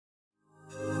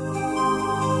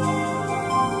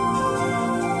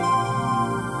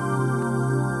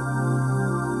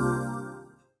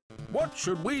What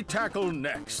should we tackle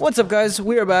next? What's up, guys?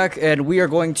 We are back, and we are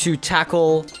going to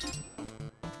tackle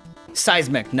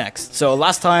Seismic next. So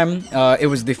last time, it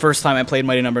was the first time I played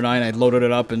Mighty Number 9. I loaded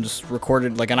it up and just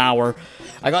recorded like an hour.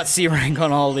 I got C rank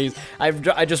on all of these.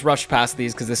 I just rushed past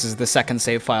these because this is the second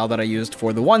save file that I used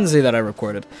for the onesie that I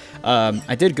recorded.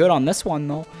 I did good on this one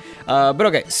though. But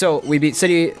okay, so we beat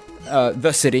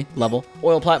the city level,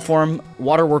 oil platform,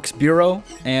 waterworks bureau,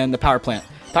 and the power plant.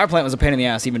 Power plant was a pain in the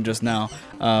ass even just now.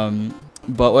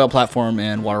 But oil platform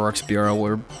and waterworks bureau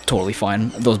were totally fine.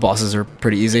 Those bosses are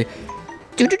pretty easy.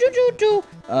 Let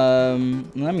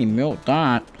me mute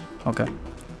that. Okay.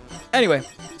 Anyway,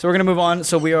 so we're gonna move on.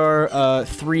 So we are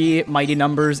 3 mighty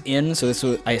numbers in. So this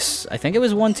was I think it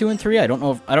was 1, 2, and 3. I don't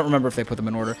know. I don't remember if they put them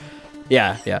in order.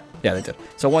 Yeah, they did.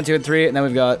 So 1, 2, and 3, and then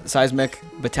we've got Seismic,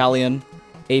 Battalion,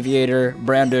 Aviator,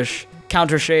 Brandish,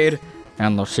 Countershade,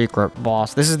 and the secret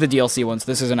boss. This is the DLC one, so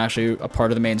this isn't actually a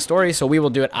part of the main story, so we will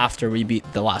do it after we beat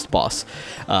the last boss.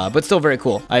 But still very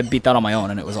cool. I beat that on my own,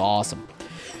 and it was awesome.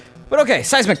 But okay,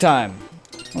 Seismic time.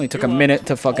 Only took a minute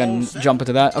to fucking jump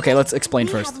into that. Okay, let's explain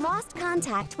first. We have lost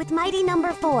contact with Mighty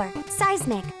Number 4,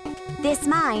 Seismic. This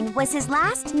mine was his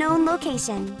last known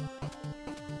location.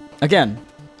 Again,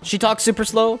 she talks super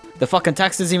slow. The fucking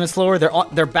text is even slower.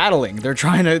 They're battling. They're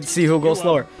trying to see who goes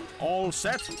slower. All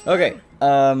set. Okay,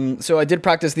 so I did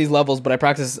practice these levels, but I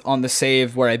practiced on the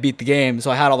save where I beat the game,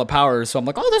 so I had all the powers, so I'm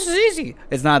like, oh, this is easy.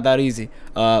 It's not that easy,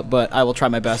 but I will try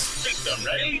my best.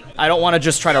 I don't want to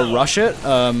just try to rush it.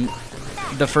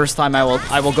 The first time I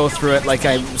will go through it like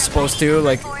I'm supposed to,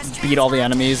 like beat all the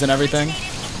enemies and everything.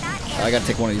 I gotta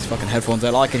take one of these fucking headphones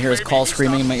out. All I can hear is call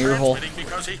screaming in my ear hole.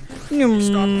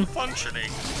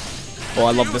 Oh,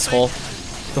 I love this hole.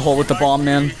 The hole with the bomb,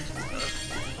 man.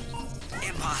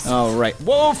 Oh, right.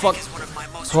 Whoa, fuck.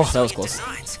 Oh, that was close.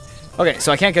 Okay,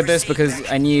 so I can't get this because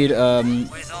I need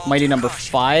Mighty Number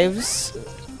 5's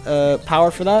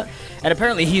power for that. And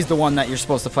apparently he's the one that you're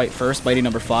supposed to fight first, Mighty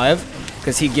Number 5,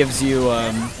 because he gives you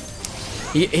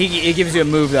he gives you a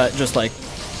move that just like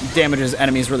damages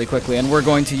enemies really quickly. And we're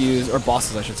going to use, or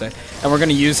bosses I should say, and we're going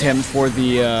to use him for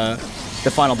the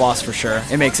final boss for sure.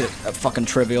 It makes it fucking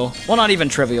trivial. Well, not even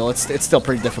trivial. It's still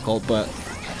pretty difficult, but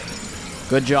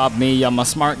good job, me. I'm a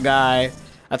smart guy.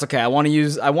 That's okay. I want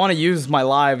to use my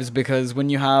lives because when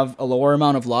you have a lower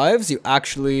amount of lives, you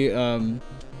actually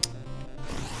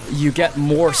you get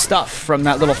more stuff from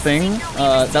that little thing.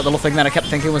 That little thing that I kept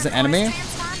thinking was an enemy,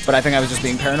 but I think I was just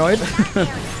being paranoid.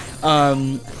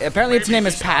 Apparently its name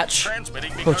is Patch.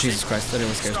 Oh, Jesus Christ, that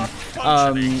really scares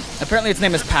me. Apparently its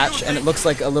name is Patch, and it looks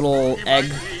like a little egg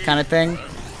kind of thing.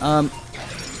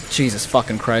 Jesus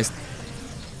fucking Christ.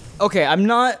 Okay,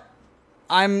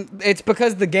 it's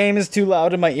because the game is too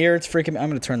loud in my ear, it's freaking me. I'm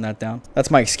gonna turn that down.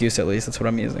 That's my excuse at least, that's what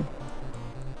I'm using.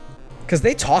 Because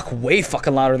they talk way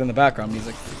fucking louder than the background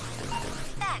music.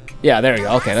 Yeah, there you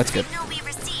go, okay, that's good.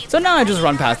 So now I just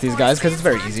run past these guys, because it's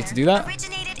very easy to do that.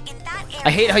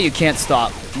 I hate how you can't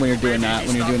stop when you're doing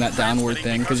that downward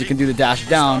thing, because you can do the dash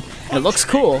down, and it looks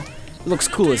cool. It looks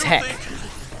cool as heck.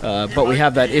 But we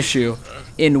have that issue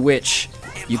in which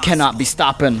you cannot be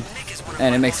stopping,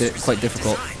 and it makes it quite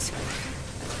difficult.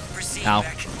 Ow.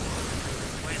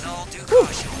 Whew.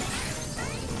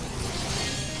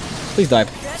 Please die,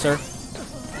 sir.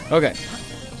 Okay.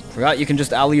 Forgot you can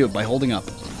just alley-oop by holding up.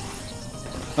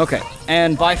 Okay,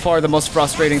 and by far the most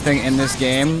frustrating thing in this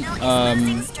game,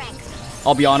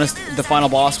 I'll be honest, the final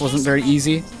boss wasn't very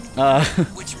easy.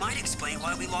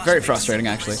 Very frustrating,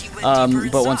 actually.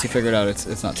 But once you figure it out,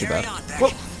 it's not too bad.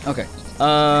 Whoop. Okay.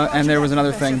 And there was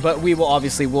another thing, but we will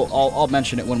obviously, I'll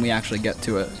mention it when we actually get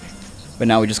to it. But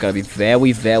now we just gotta be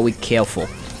very, very careful.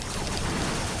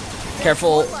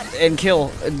 Careful and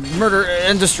kill, and murder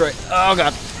and destroy. Oh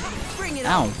god.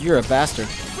 Ow, you're a bastard.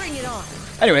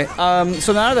 Anyway,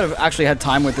 so now that I've actually had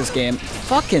time with this game,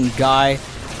 fucking guy,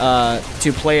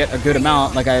 to play it a good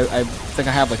amount, like I think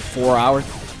I have like 4 hours,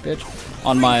 bitch,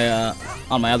 on my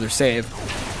other save.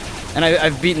 And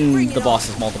I've beaten the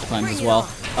bosses multiple times as well.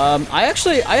 I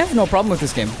have no problem with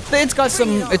this game. It's got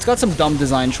some dumb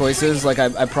design choices, like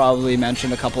I probably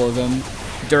mentioned a couple of them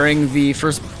during the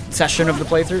first session of the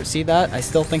playthrough. See that? I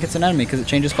still think it's an enemy because it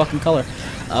changes fucking color.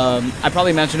 I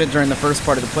probably mentioned it during the first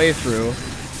part of the playthrough,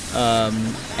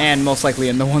 and most likely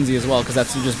in the onesie as well, because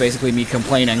that's just basically me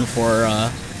complaining for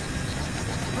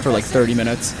like 30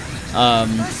 minutes.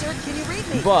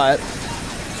 But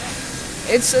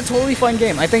it's a totally fine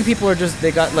game. I think people are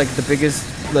they got like the biggest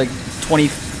like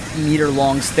 20-meter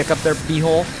long stick up their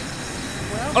beehole.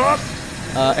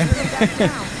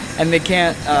 And they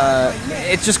can't,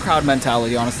 it's just crowd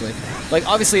mentality, honestly. Like,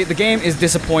 obviously, the game is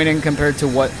disappointing compared to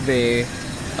what they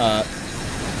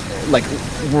like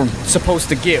were supposed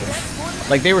to give.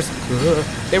 Like they were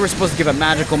supposed to give a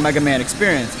magical Mega Man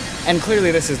experience, and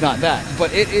clearly this is not that.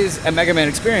 But it is a Mega Man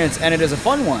experience, and it is a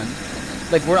fun one.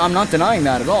 Like I'm not denying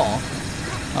that at all.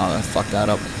 Oh, that fucked that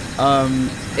up.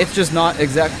 It's just not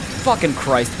exact. Fucking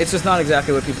Christ! It's just not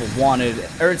exactly what people wanted,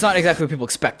 or it's not exactly what people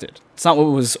expected. It's not what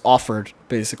was offered,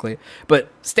 basically. But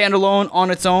standalone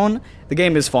on its own, the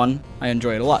game is fun. I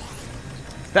enjoy it a lot.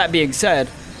 That being said,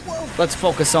 let's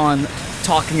focus on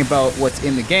talking about what's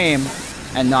in the game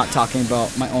and not talking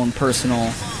about my own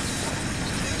personal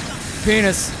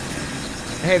penis.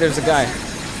 Hey, there's a guy.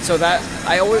 So that,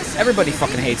 everybody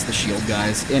fucking hates the shield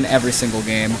guys in every single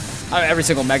game. Every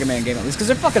single Mega Man game at least, because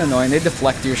they're fucking annoying. They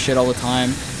deflect your shit all the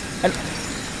time.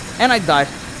 And I died.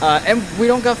 And we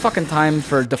don't got fucking time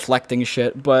for deflecting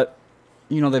shit, but,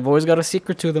 you know, they've always got a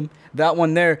secret to them. That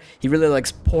one there, he really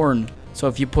likes porn. So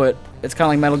if you put, it's kind of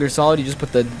like Metal Gear Solid, you just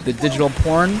put the digital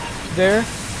porn there,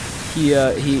 he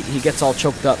gets all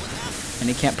choked up, and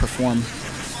he can't perform.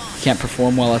 He can't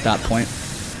perform well at that point.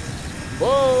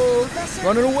 Whoa!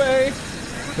 Running away!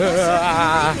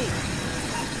 Ah.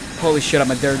 Holy shit,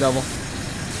 I'm a daredevil.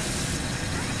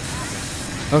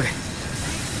 Okay.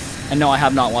 And no, I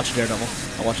have not watched Daredevil.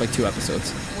 I watched like 2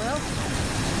 episodes.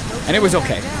 And it was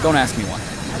okay. Don't ask me why.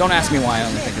 Don't ask me why I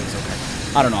only think it was okay.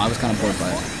 I don't know, I was kind of bored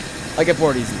by it. I get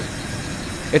bored easily.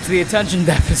 It's the attention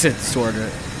deficit disorder.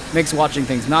 It makes watching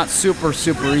things not super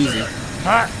easy.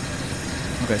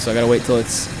 Okay, so I gotta wait till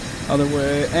it's other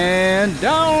way and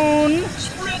down.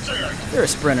 You're a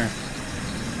sprinter.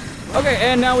 Okay,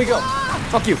 and now we go.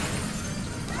 Fuck you.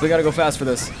 We gotta go fast for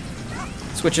this.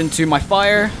 Switch into my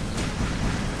fire.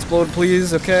 Explode,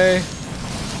 please. Okay. I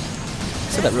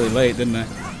said that really late, didn't I?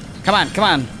 Come on, come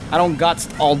on. I don't got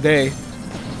all day.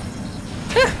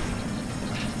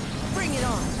 Bring it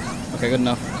on. Okay, good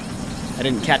enough. I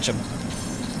didn't catch him.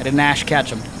 I didn't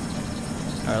catch him.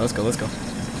 All right, let's go. Let's go.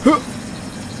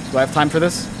 Do I have time for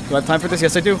this? Do I have time for this?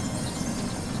 Yes, I do.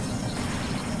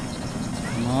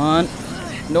 Come on.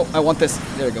 Nope, I want this.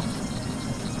 There we go.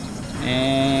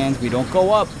 And we don't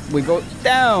go up. We go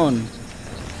down.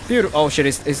 Beautiful. Oh shit,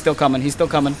 he's still coming. He's still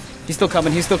coming. He's still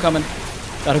coming. He's still coming.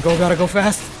 Gotta go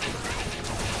fast.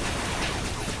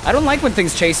 I don't like when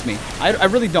things chase me. I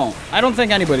really don't. I don't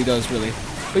think anybody does, really.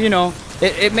 But you know,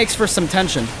 it makes for some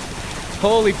tension.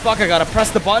 Holy fuck, I gotta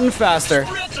press the button faster.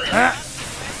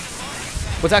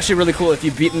 What's actually really cool, if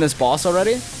you've beaten this boss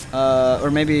already,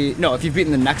 or maybe, no, if you've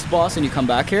beaten the next boss and you come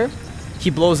back here, he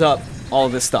blows up all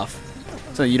of this stuff.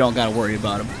 So you don't gotta worry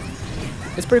about him.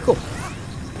 It's pretty cool.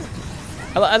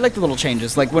 I like the little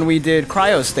changes. Like when we did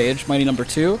Cryo stage, Mighty number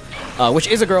 2, which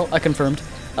is a girl, I confirmed.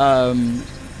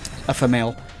 A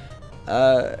female.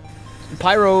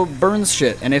 Pyro burns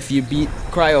shit, and if you beat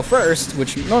Cryo first,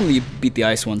 which normally you beat the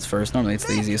ice ones first, normally it's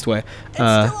the easiest way. It's still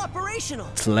operational.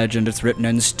 It's legend, it's written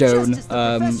in stone.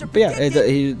 But yeah,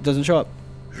 he doesn't show up.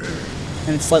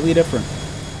 And it's slightly different.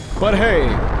 But hey,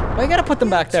 why you gotta put them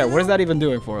back there? What is that even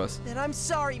doing for us? And I'm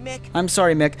sorry, Mick. I'm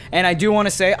sorry, Mick. And I do want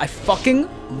to say, I fucking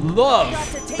love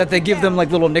that they give them like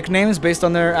little nicknames based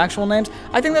on their actual names.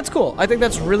 I think that's cool. I think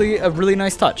that's really a really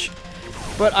nice touch.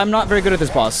 But I'm not very good at this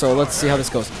boss, so let's see how this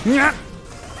goes.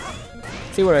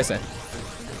 See what I say.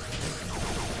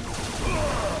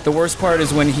 The worst part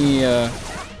is when he,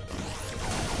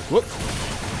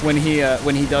 when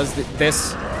he does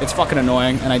this. It's fucking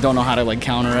annoying, and I don't know how to like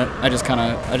counter it. I just kind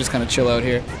of chill out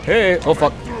here. Hey, oh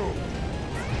fuck.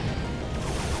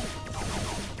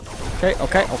 Okay.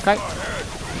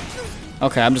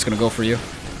 Okay, I'm just gonna go for you.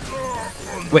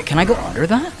 Wait, can I go under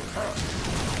that?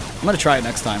 I'm gonna try it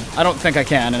next time. I don't think I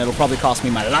can, and it'll probably cost me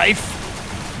my life.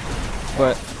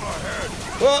 But,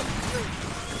 oh,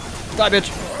 die,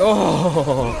 bitch.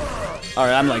 Oh, all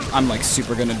right. I'm like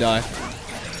super gonna die.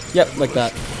 Yep, like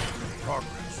that.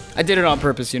 I did it on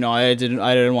purpose, you know. I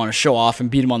didn't want to show off and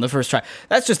beat him on the first try.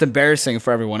 That's just embarrassing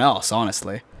for everyone else,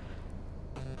 honestly.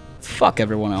 Fuck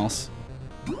everyone else.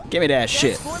 Give me that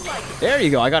shit. There you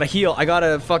go. I got a heal. I got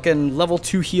a fucking level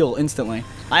 2 heal instantly.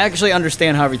 I actually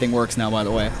understand how everything works now, by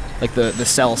the way. Like the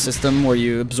cell system where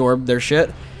you absorb their shit.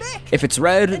 If it's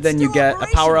red, then you get a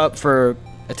power-up for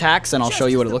attacks, and I'll show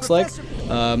you what it looks like.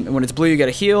 And when it's blue, you get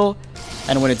a heal.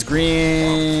 And when it's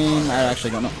green, I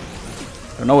actually don't know.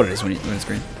 I don't know what it is when it's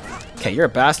green. Okay, you're a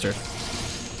bastard.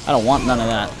 I don't want none of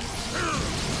that.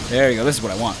 There you go. This is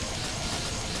what I want.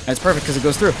 And it's perfect because it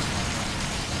goes through.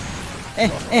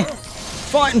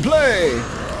 Fight and play.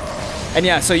 And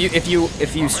yeah, so if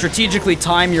you strategically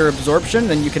time your absorption,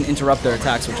 then you can interrupt their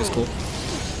attacks, which is cool.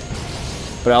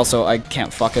 But also, I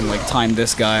can't fucking like time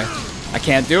this guy. I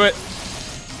can't do it.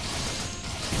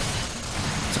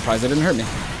 Surprised it didn't hurt me.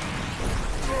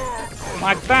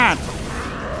 Like that.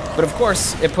 But of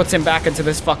course, it puts him back into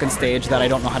this fucking stage that I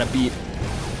don't know how to beat.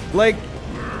 Like,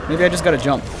 maybe I just gotta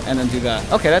jump and then do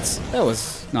that. Okay, that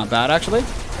was not bad, actually.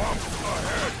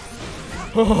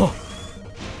 Oh,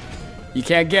 you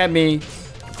can't get me.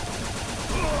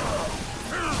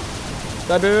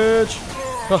 Die, bitch.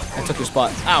 Oh, I took your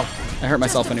spot. Ow. I hurt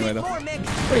myself anyway, though.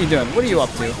 What are you doing? What are you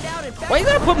up to? Why you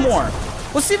gotta put more?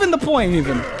 What's even the point,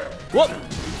 even? Whoop.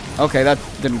 Okay, that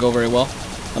didn't go very well.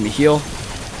 Let me heal.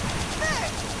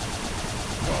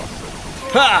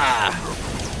 Ha!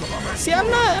 See, I'm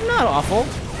not awful.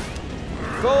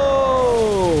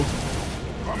 Go!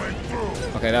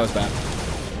 Okay, that was bad.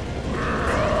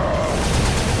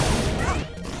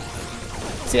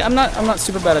 See, I'm not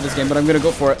super bad at this game, but I'm gonna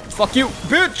go for it. Fuck you,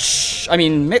 bitch! I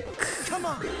mean, Mick.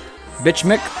 Bitch,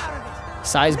 Mick.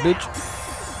 Size, bitch.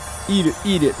 Eat it,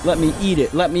 eat it. Let me eat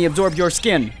it. Let me absorb your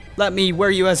skin. Let me wear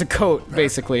you as a coat,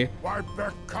 basically.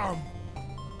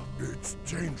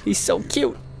 He's so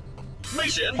cute.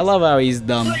 I love how he's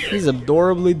dumb. He's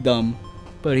adorably dumb,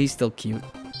 but he's still cute.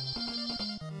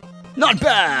 Not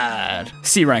bad.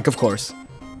 C rank, of course.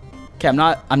 Okay, I'm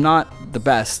not the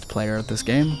best player at this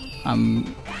game.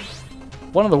 I'm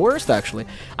one of the worst, actually.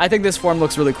 I think this form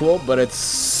looks really cool, but it's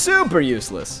super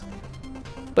useless.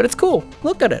 But it's cool.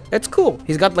 Look at it. It's cool.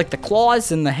 He's got like the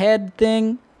claws and the head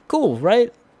thing. Cool,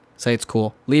 right? Say it's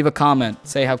cool. Leave a comment.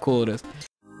 Say how cool it is.